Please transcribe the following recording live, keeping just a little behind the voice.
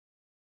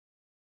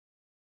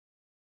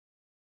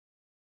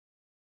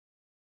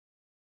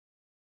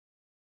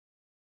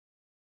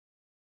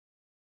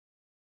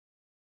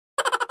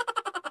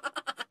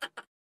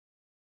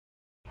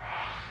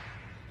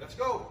Let's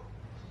go!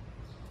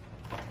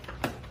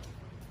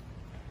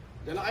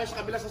 Diyan na kayo sa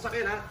kabila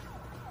sasakyan, ha?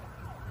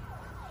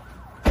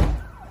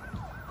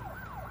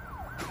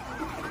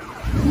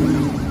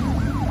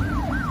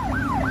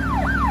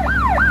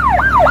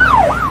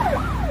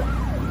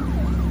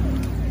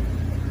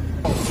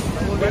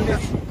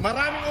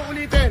 Maraming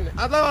uulitin.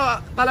 At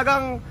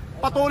talagang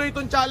patuloy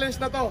itong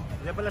challenge na to.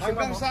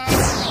 Hanggang sa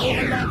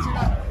okay lahat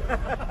sila.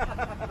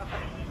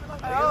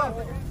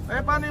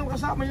 Paano yung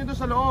kasama nyo doon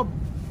sa loob?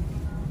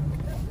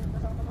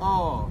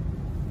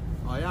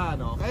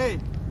 Ayan, okay.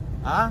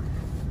 Ha?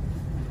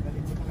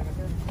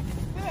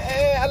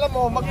 Alam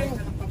mo,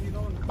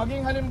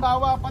 maging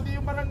halimbawa, pati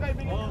yung barangay,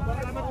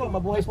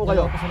 mabuhay po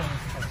kayo.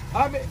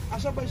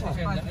 Asa ba isa?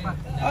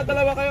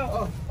 Dalawa kayo.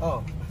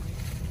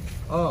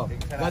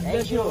 God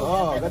bless you.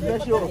 God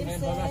bless you.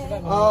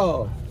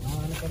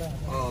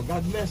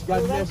 God bless,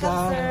 God bless,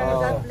 ha.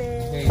 God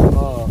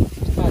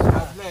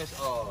bless.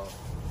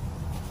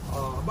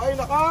 Bay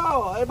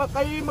nakaw. Ba't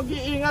kayo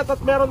mag-iingat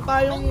at meron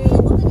tayong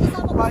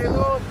bayo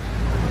doon?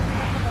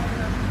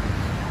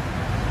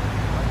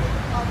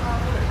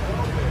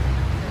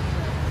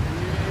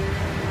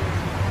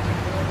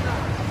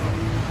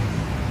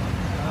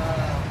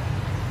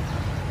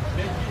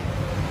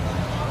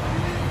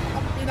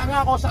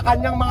 Nangako sa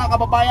kanyang mga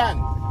kababayan.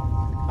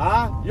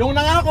 Yung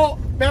nangako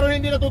pero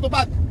hindi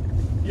natutupad.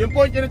 Yun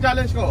po yung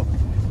challenge ko.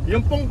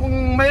 Yung pong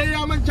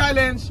mayayaman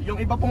challenge, yung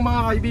iba pong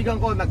mga kaibigan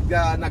ko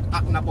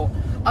nag-act na po.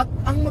 At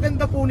ang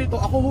maganda po nito,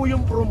 ako ho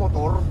yung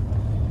promotor.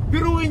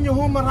 Biruin nyo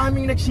ho,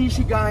 maraming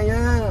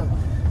nagsisigaya.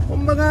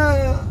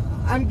 Kumbaga,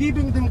 I'm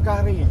giving them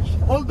courage.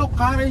 Although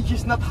courage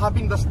is not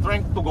having the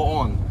strength to go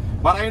on.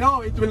 But I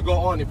know it will go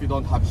on if you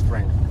don't have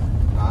strength.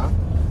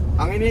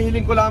 Ang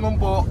inihiling ko lamang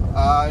po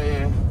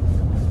ay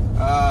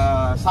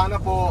sana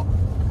po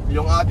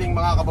yung ating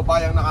mga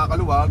kababayang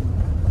nakakaluwag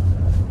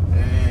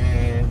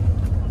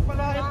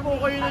palain po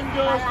kayo ng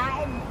Diyos.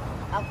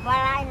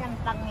 Pagpalain ng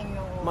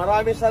Panginoon.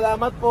 Maraming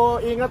salamat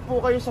po. Ingat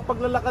po kayo sa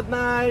paglalakad,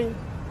 Nay.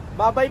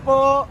 Bye-bye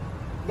po.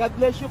 God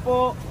bless you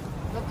po.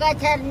 Baka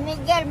San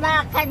Miguel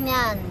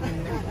Malacanang.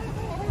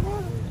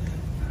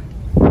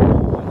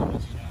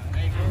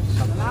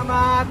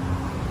 Salamat.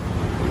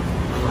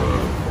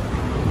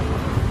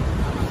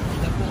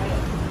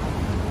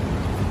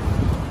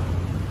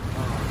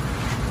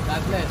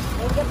 God bless.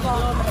 Thank you po.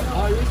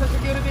 Yung sa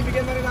security,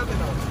 bigyan na rin natin.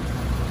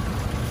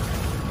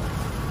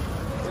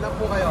 Ilan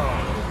po kayo?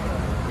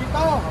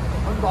 Dito.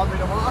 Ang dami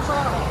ng mga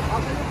asa.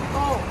 Asa yung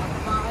dito?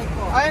 Bakit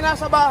po? Ay,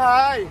 nasa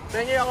bahay.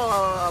 Pengi ako,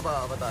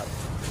 Avatar.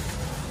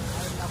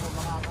 Ayun na po,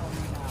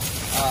 makakauna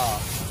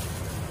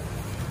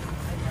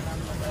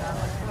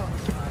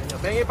na.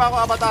 Pengi pa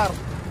ako, Avatar.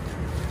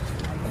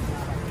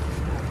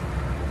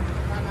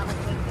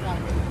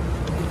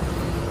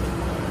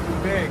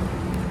 Bubeg.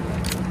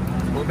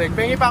 Bubeg.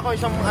 Pengi pa ako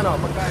isang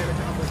pagkain at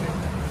saka bubeg.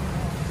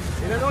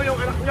 Ilan ho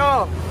yung anak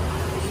nyo?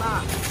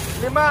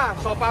 5.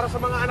 So para sa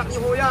mga anak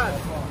nyo ho yan.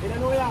 Ilan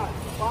ho yan?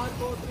 1,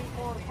 2, 3,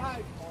 4,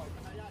 5.